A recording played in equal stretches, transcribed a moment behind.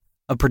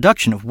a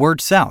production of Word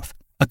South,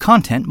 a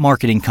content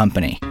marketing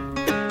company.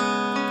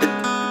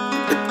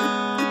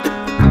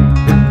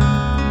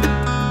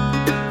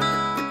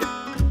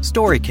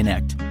 Story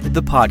Connect,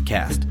 the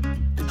podcast,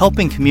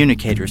 helping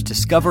communicators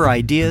discover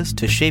ideas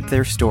to shape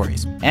their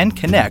stories and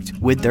connect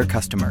with their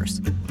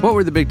customers. What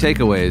were the big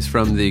takeaways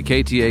from the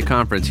KTA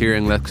conference here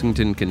in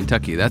Lexington,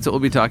 Kentucky? That's what we'll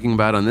be talking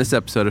about on this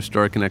episode of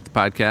Story Connect, the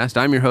podcast.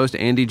 I'm your host,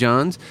 Andy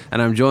Johns, and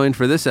I'm joined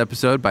for this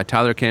episode by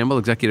Tyler Campbell,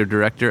 Executive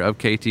Director of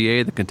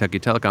KTA, the Kentucky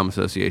Telecom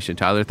Association.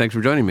 Tyler, thanks for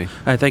joining me.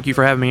 Thank you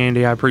for having me,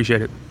 Andy. I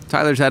appreciate it.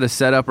 Tyler's had us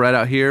set up right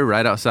out here,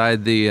 right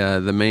outside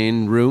the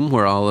main room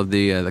where all of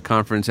the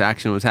conference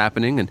action was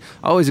happening, and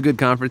always a good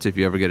conference if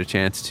you ever get a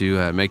chance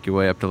to make your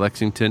way up to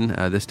Lexington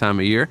this time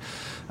of year.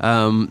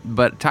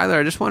 But Tyler,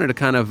 I just wanted to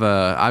kind of,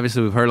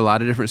 obviously we've heard a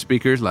lot of different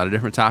speakers, a lot of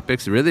different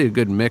topics, really a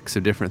good mix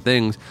of different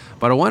things,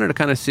 but I wanted to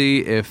kind of see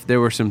if there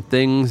were some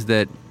things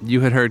that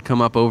you had heard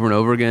come up over and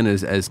over again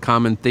as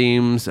common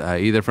themes,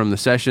 either from the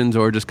sessions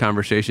or just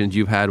conversations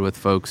you've had with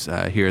folks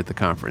here at the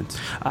conference.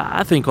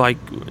 I think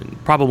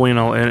probably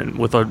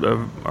with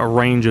a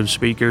range of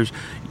speakers,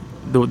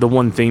 the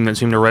one theme that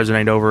seemed to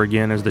resonate over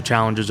again is the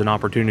challenges and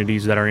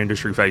opportunities that our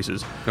industry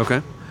faces.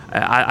 Okay.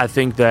 I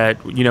think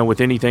that,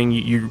 with anything,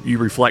 you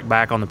reflect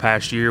back on the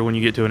past year when you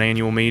get to an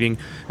annual meeting,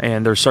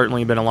 and there's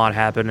certainly been a lot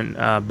happening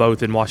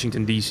both in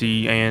Washington,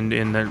 D.C. and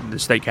in the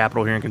state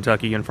capital here in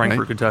Kentucky and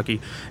Frankfort,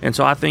 Kentucky. And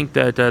so I think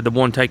that the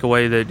one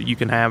takeaway that you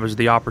can have is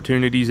the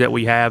opportunities that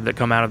we have that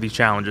come out of these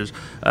challenges.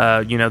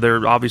 There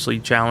are obviously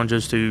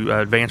challenges to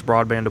advanced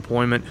broadband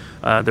deployment.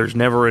 There's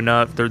never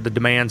enough. The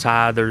demand's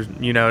high.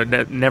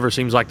 It never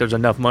seems like there's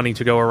enough money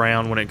to go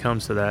around when it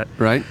comes to that.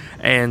 Right.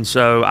 And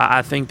so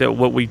I think that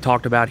what we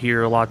talked about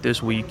here a lot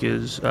this week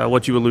is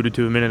what you alluded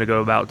to a minute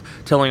ago about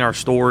telling our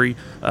story.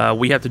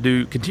 We have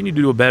to continue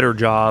to do a better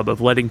job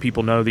of letting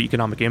people know the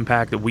economic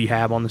impact that we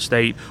have on the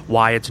state,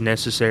 why it's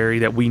necessary,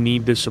 that we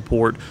need this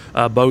support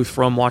both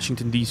from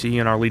Washington, D.C.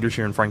 and our leaders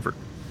here in Frankfort.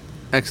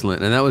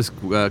 Excellent. And that was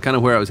kind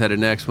of where I was headed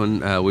next when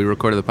we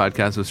recorded the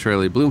podcast with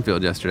Shirley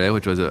Bloomfield yesterday,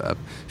 which was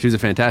she was a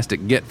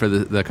fantastic get for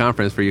the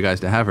conference for you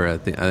guys to have her. I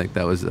think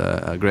that was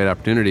a great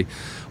opportunity.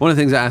 One of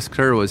the things I asked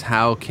her was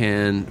how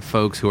can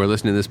folks who are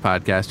listening to this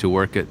podcast who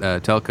work at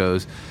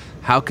telcos,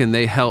 how can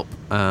they help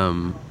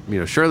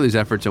Shirley's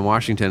efforts in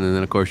Washington and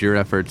then, of course, your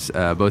efforts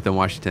both in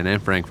Washington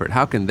and Frankfort,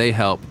 how can they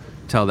help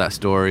tell that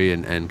story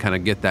and kind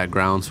of get that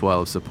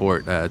groundswell of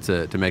support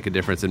to make a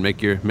difference and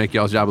make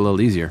y'all's job a little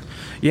easier?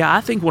 Yeah,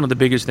 I think one of the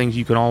biggest things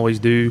you can always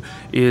do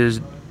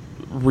is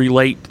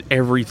relate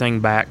everything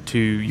back to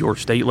your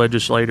state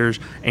legislators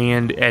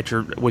and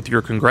with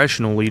your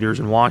congressional leaders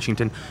in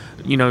Washington.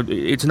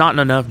 It's not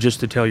enough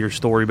just to tell your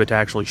story, but to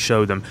actually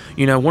show them.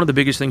 One of the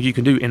biggest things you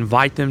can do,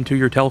 invite them to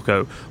your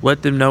telco.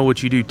 Let them know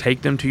what you do.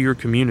 Take them to your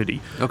community.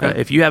 Okay.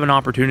 If you have an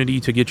opportunity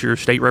to get your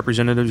state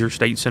representatives, your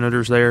state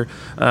senators there,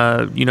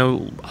 offer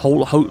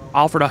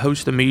to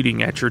host a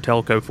meeting at your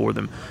telco for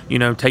them.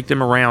 Take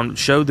them around.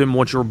 Show them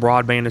what your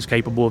broadband is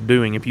capable of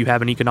doing. If you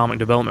have an economic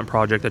development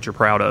project that you're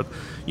proud of,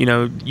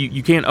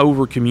 you can't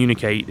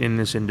over-communicate in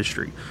this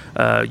industry.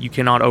 You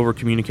cannot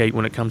over-communicate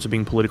when it comes to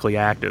being politically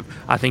active.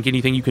 I think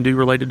anything you can do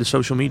related to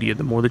social media,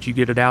 the more that you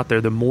get it out there,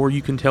 the more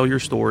you can tell your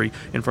story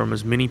and from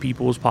as many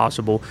people as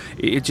possible.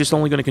 It's just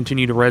only going to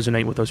continue to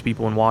resonate with those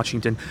people in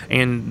Washington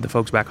and the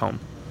folks back home.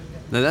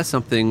 Now, that's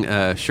something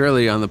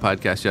Shirley on the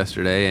podcast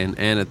yesterday and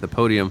at the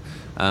podium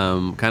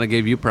kind of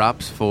gave you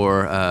props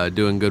for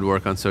doing good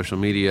work on social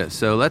media.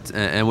 So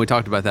and we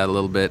talked about that a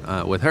little bit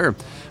with her.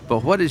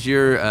 But what are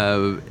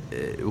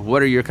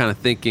your kind of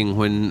thinking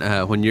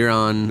when you're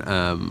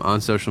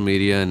on social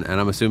media, and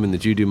I'm assuming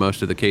that you do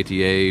most of the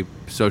KTA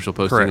social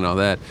posting Correct. And all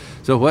that.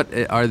 So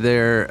are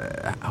there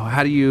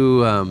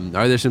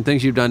some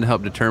things you've done to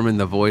help determine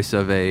the voice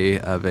of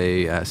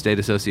a state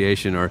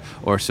association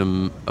or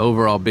some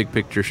overall big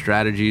picture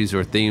strategies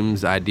or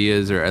themes,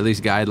 ideas, or at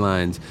least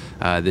guidelines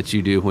that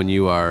you do when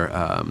you are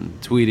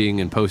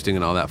tweeting and posting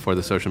and all that for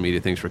the social media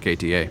things for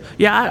KTA?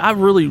 Yeah, I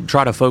really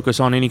try to focus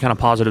on any kind of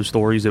positive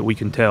stories that we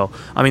can tell.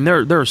 I mean,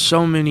 there are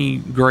so many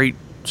great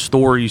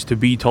stories to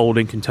be told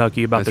in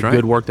Kentucky about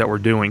good work that we're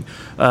doing.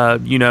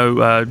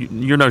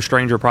 You're no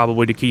stranger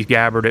probably to Keith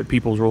Gabbard at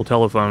People's Rural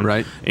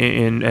Telephone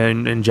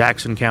in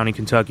Jackson County,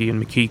 Kentucky,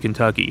 and McKee,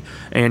 Kentucky.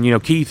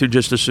 And, Keith, who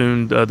just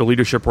assumed the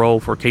leadership role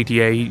for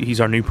KTA,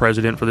 he's our new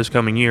president for this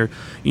coming year.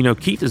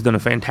 Keith has done a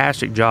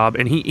fantastic job,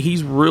 and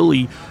he's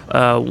really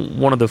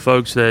one of the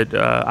folks that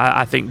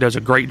I think does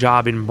a great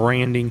job in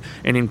branding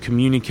and in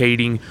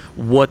communicating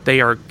what they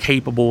are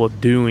capable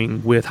of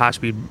doing with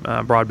high-speed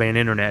broadband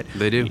internet.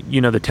 They do.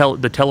 The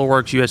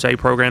Teleworks USA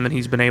program that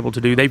he's been able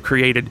to do, they've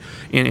created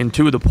in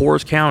two of the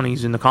poorest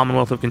counties in the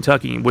Commonwealth of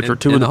Kentucky, which are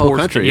two of the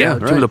poorest country, two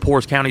of the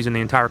poorest counties in the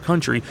entire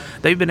country.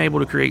 They've been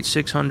able to create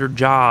 600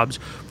 jobs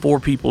for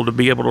people to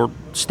be able to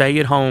stay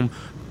at home,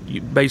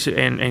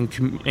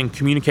 and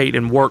communicate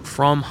and work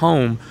from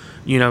home.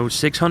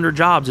 600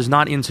 jobs is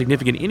not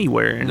insignificant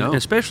anywhere, and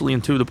especially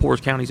in two of the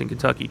poorest counties in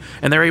Kentucky.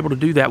 And they're able to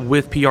do that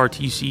with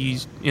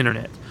PRTC's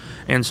internet.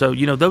 And so,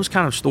 those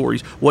kind of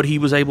stories, what he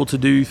was able to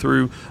do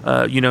through,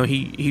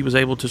 he was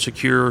able to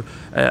secure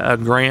a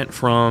grant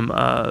from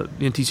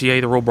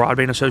NTCA, the Rural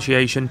Broadband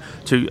Association,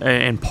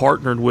 and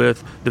partnered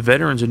with the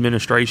Veterans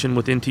Administration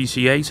with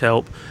NTCA's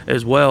help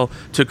as well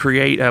to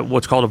create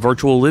what's called a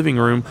virtual living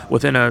room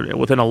within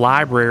a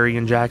library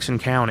in Jackson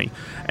County.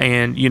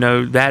 And,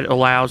 that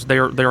allows,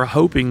 they're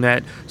hoping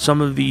that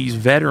some of these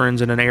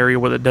veterans in an area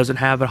where it doesn't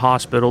have a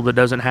hospital, that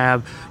doesn't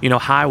have,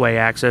 highway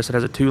access, that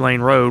has a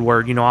 2-lane road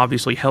where,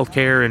 obviously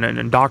healthcare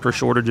and doctor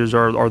shortages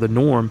are the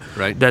norm,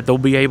 right, that they'll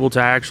be able to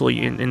actually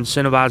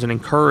incentivize and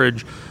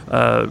encourage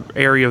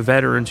area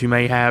veterans who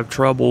may have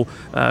trouble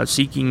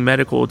seeking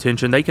medical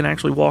attention. They can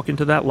actually walk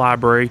into that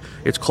library.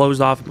 It's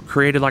closed off,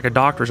 created like a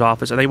doctor's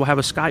office, and they will have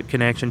a Skype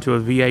connection to a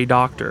VA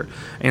doctor.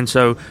 And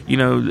so,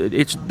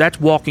 that's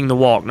walking the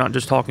walk, not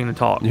just talking the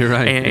talk. You're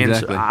right. And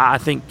exactly. so I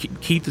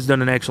think Keith has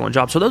done an excellent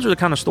job. So those are the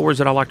kind of stories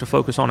that I like to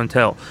focus on and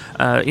tell.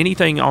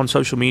 Anything on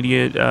social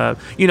media,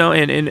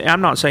 and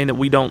I'm not saying that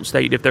we don't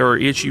state if there are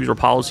issues or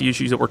policy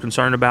issues that we're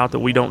concerned about, that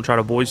we don't try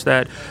to voice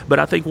that. But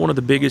I think one of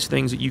the biggest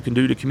things that you can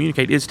do to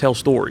communicate is tell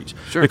stories.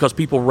 Sure. Because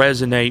people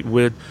resonate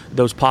with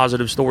those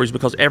positive stories,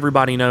 because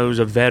everybody knows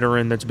a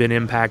veteran that's been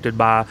impacted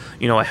by,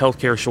 a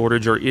healthcare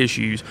shortage or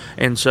issues.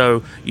 And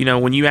so,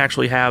 when you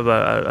actually have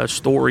a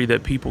story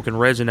that people can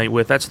resonate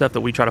with, that's stuff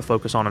that we try to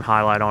focus on and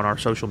highlight on our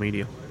social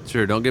media.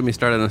 Sure, don't get me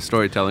started on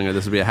storytelling, or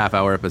this will be a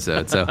half-hour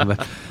episode. So,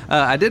 but,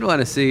 I did want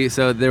to see.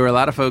 So there were a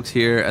lot of folks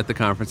here at the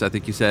conference. I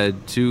think you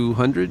said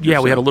 200. Yeah,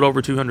 we had a little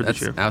over 200 That's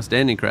this year.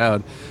 Outstanding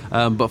crowd.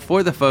 But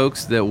for the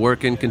folks that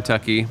work in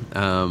Kentucky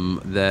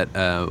that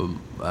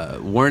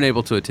weren't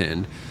able to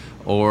attend,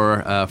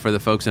 or for the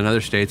folks in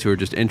other states who are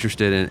just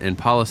interested in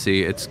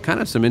policy, it's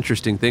kind of some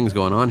interesting things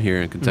going on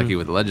here in Kentucky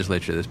with the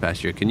legislature this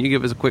past year. Can you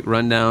give us a quick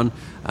rundown,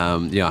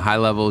 high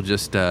level,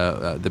 just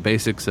the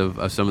basics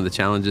of some of the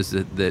challenges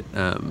that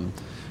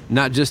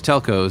not just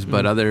telcos,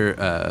 but other,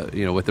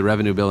 with the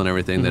revenue bill and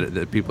everything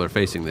that people are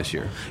facing this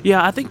year?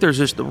 Yeah, I think there's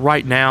just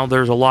right now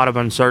there's a lot of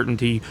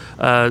uncertainty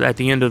at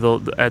the end of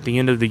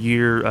the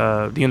year,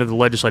 the end of the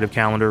legislative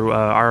calendar.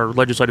 Our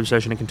legislative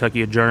session in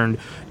Kentucky adjourned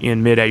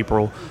in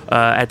mid-April.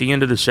 At the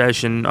end of the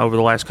session, over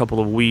the last couple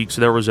of weeks,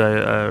 there was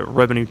a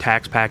revenue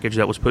tax package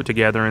that was put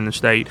together in the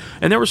state,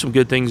 and there were some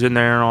good things in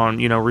there on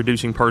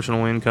reducing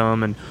personal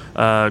income, and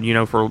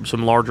for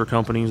some larger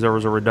companies there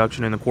was a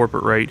reduction in the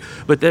corporate rate,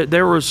 but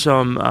there was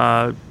some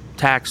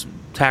tax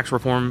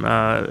reform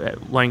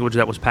language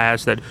that was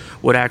passed that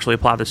would actually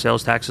apply the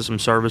sales tax to some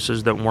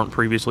services that weren't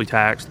previously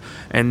taxed.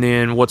 And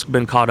then what's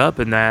been caught up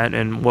in that,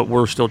 and what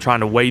we're still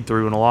trying to wade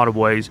through in a lot of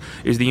ways,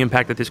 is the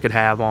impact that this could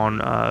have on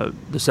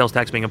the sales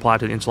tax being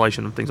applied to the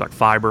installation of things like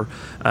fiber,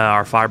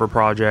 our fiber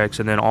projects,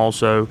 and then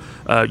also,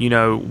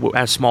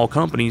 as small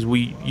companies,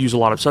 we use a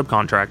lot of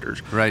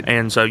subcontractors. Right.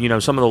 And so,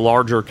 some of the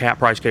larger cap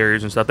price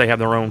carriers and stuff, they have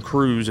their own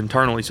crews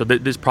internally, so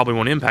this probably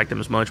won't impact them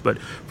as much. But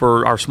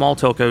for our small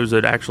telcos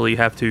that actually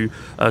have to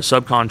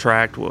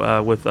subcontract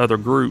with other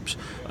groups,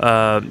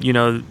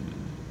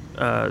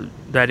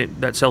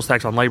 that sales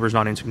tax on labor is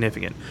not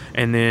insignificant.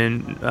 And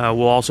then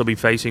we'll also be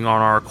facing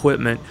on our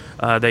equipment.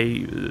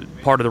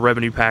 Part of the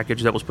revenue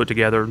package that was put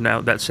together,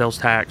 now that sales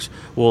tax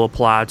will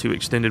apply to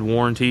extended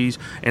warranties.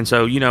 And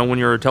so, when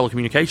you're a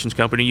telecommunications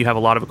company, you have a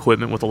lot of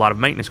equipment with a lot of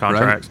maintenance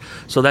contracts.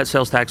 Right. So that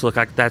sales tax looks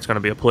like that's going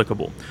to be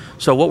applicable.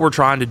 So what we're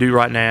trying to do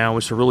right now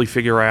is to really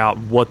figure out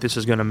what this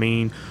is going to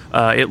mean.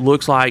 It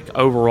looks like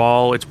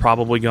overall it's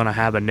probably going to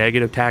have a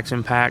negative tax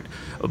impact.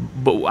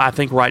 But I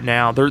think right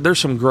now there's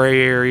some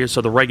gray areas.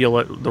 So the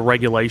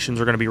regulations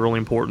are going to be really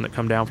important that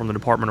come down from the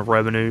Department of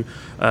Revenue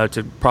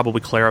to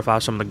probably clarify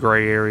some of the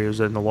gray areas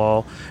in the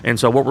law. And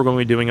so what we're going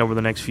to be doing over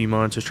the next few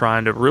months is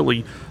trying to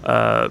really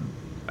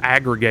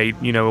aggregate,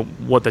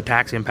 what the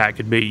tax impact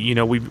could be.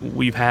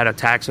 We've had a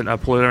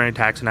preliminary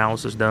tax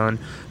analysis done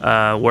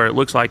where it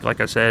looks like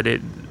I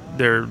said,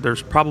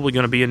 there's probably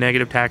going to be a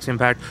negative tax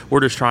impact. We're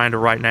just trying to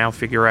right now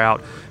figure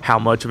out how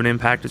much of an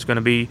impact it's going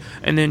to be,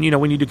 and then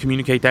we need to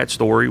communicate that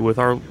story with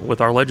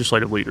our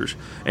legislative leaders.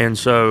 And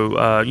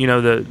so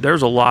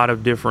there's a lot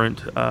of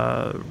different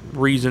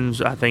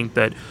reasons I think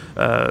that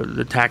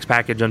the tax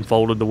package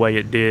unfolded the way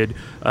it did.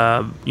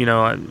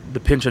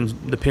 The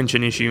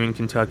pension issue in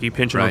Kentucky,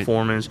 pension right.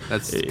 reform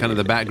that's kind of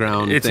the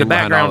background. It's thing the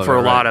background for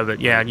a lot right? of it.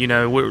 Yeah,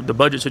 the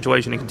budget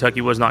situation in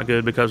Kentucky was not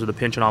good because of the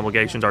pension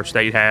obligations our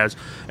state has,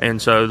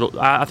 and so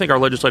I think our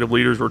legislative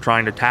leaders were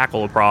trying to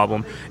tackle a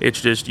problem.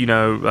 It's just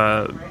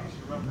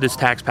this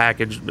tax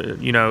package,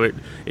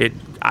 it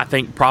I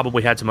think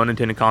probably had some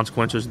unintended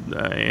consequences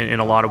in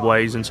a lot of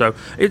ways, and so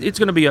it's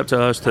going to be up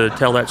to us to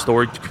tell that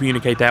story, to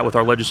communicate that with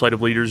our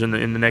legislative leaders in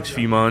the next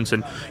few months,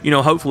 and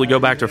hopefully go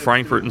back to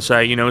Frankfort and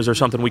say, is there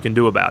something we can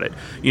do about it?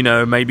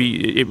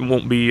 Maybe it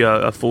won't be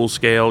a full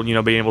scale,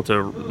 being able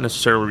to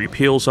necessarily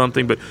repeal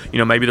something, but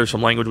maybe there's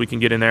some language we can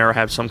get in there or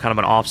have some kind of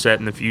an offset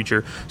in the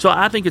future. So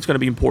I think it's going to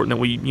be important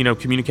that we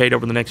communicate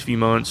over the next few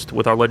months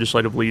with our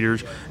legislative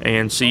leaders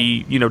and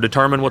see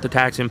determine what the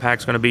tax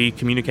impact is going to be,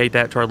 communicate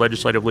that to our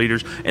legislative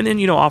leaders, and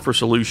then offer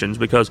solutions,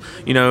 because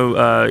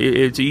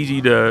it's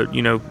easy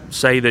to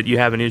say that you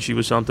have an issue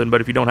with something,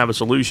 but if you don't have a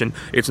solution,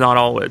 it's not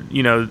all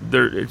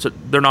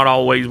they're not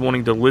always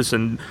wanting to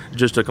listen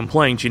just to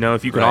complaints.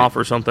 If you can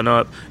offer something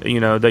up,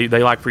 they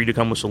like for you to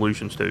come with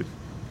solutions too.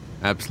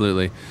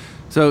 Absolutely.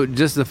 So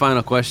just the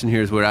final question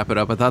here as we wrap it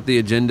up. I thought the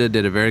agenda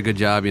did a very good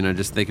job,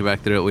 just thinking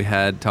back through it. We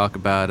had talk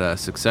about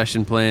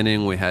succession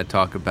planning. We had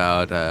talk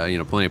about,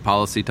 plenty of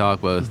policy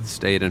talk, both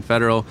state and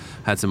federal.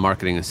 Had some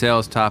marketing and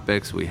sales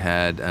topics. We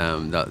had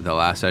the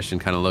last session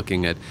kind of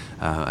looking at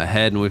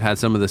ahead, and we've had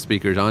some of the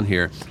speakers on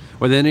here.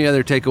 Were there any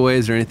other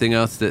takeaways or anything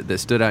else that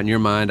stood out in your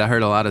mind? I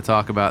heard a lot of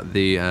talk about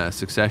the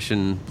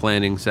succession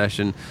planning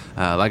session.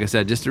 Like I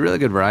said, just a really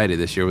good variety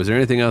this year. Was there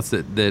anything else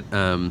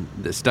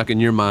that stuck in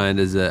your mind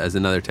as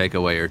another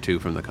takeaway or two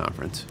from the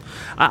conference?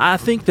 I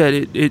think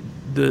that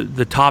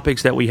the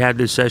topics that we had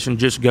this session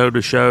just go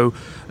to show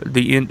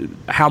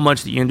how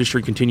much the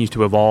industry continues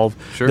to evolve.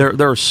 Sure.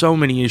 There are so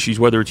many issues,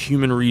 whether it's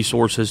human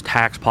resources,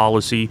 tax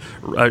policy,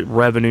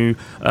 revenue,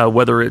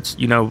 whether it's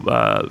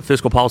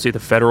fiscal policy at the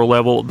federal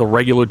level, the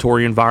regulatory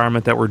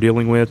environment that we're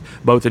dealing with,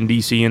 both in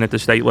D.C. and at the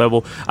state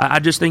level. I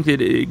just think that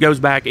it goes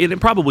back, and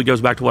it probably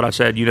goes back to what I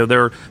said.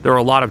 There are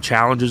a lot of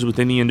challenges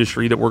within the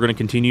industry that we're going to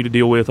continue to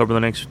deal with over the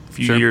next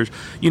few years.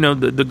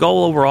 The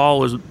goal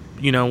overall is,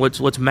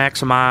 let's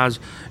maximize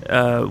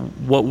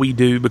what we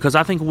do, because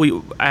I think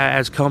we,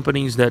 as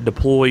companies that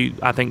deploy,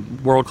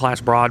 world-class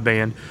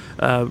broadband,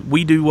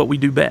 we do what we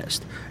do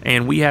best,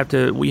 and we have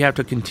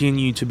to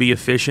continue to be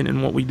efficient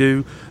in what we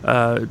do.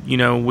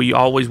 We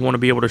always want to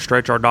be able to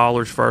stretch our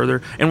dollars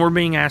further, and we're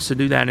being asked to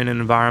do that in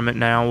an environment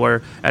now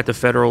where at the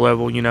federal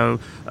level,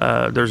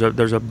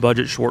 there's a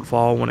budget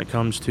shortfall when it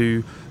comes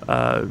to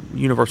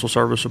universal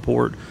service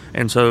support.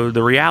 And so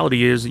the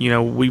reality is,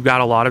 we've got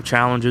a lot of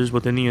challenges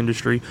within the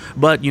industry,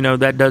 but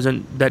that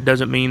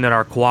doesn't mean that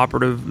our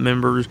cooperative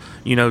members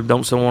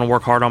don't still want to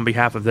work hard on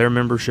behalf of their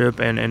membership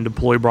and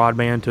deploy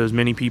broadband to as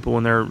many people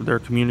in their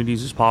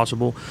communities as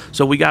possible.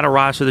 So we got to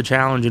rise to the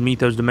challenge and meet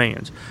those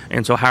demands.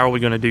 And so how are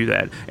we going to do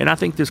that? And I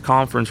think this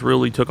conference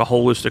really took a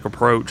holistic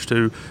approach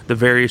to the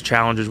various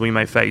challenges we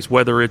may face,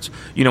 whether it's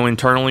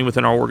internally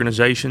within our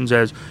organizations,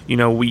 as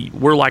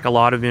we're like a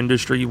lot of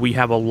industry, we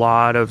have a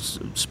lot of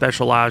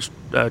specialized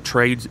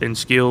trades and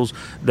skills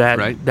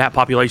that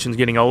population is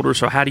getting older.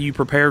 So how do you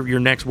prepare your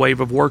next wave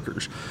of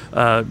workers?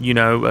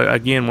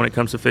 Again, when it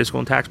comes to fiscal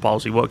and tax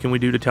policy, what can we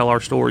do to tell our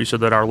story so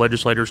that our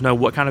legislators know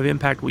what kind of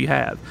impact we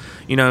have?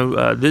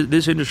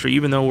 This industry,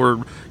 even though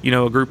we're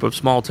a group of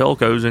small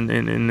telcos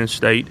in this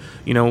state,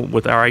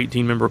 with our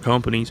 18-member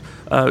companies,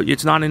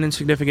 it's not an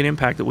insignificant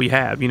impact that we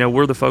have.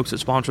 We're the folks that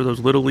sponsor those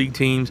little league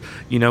teams.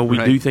 We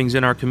do things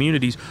in our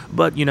communities,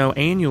 but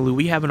annually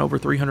we have an over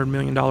 $300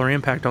 million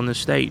impact on this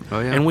state,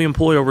 and we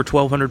employ over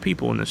 1,200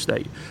 people in this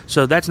state.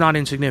 So that's not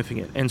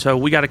insignificant, and so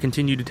we got to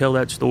continue to tell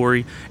that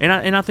story,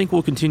 and I think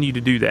we'll continue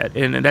to do that.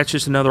 And that's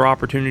just another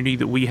opportunity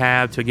that we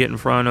have to get in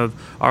front of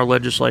our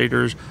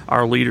legislators,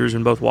 our leaders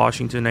in both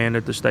Washington and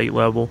at the state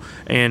level.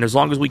 And as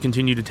long as we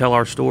continue to tell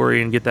our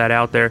story and get that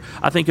out there,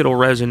 I think it'll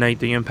resonate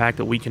the impact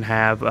that we can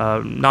have,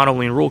 not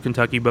only in rural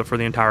Kentucky, but for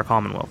the entire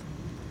Commonwealth.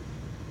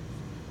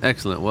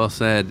 Excellent. Well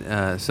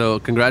said. So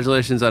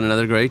congratulations on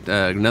another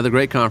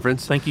great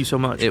conference. Thank you so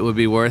much. It would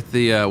be worth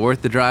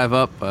the drive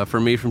up for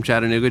me from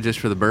Chattanooga, just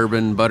for the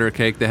bourbon butter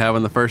cake they have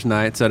on the first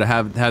night. So to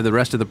have the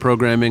rest of the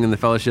programming and the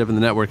fellowship and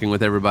the networking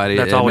with everybody,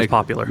 that's always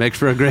popular. Makes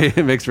for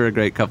a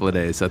great couple of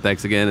days. So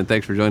thanks again, and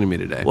thanks for joining me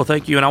today. Well,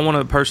 thank you, and I want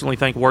to personally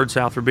thank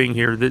WordSouth for being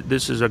here.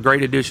 This is a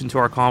great addition to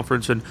our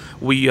conference, and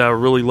we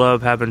really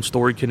love having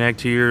Story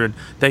Connect here. And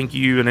thank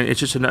you. And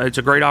it's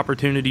a great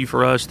opportunity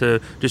for us to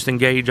just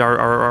engage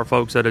our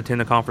folks that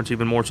attend the conference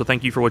even more. So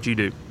thank you for what you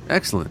do.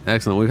 Excellent.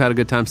 We've had a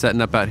good time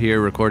setting up out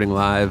here, recording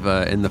live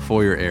in the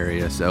foyer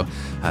area. So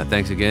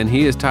thanks again.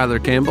 He is Tyler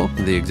Campbell,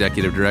 the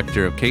Executive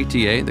Director of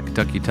KTA, the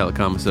Kentucky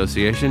Telecom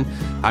Association.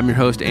 I'm your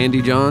host,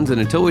 Andy Johns, and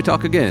until we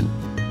talk again,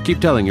 keep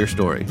telling your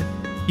story.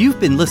 You've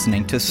been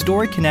listening to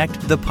Story Connect,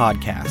 the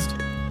podcast,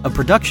 a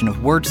production of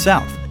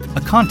WordSouth,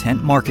 a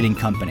content marketing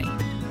company.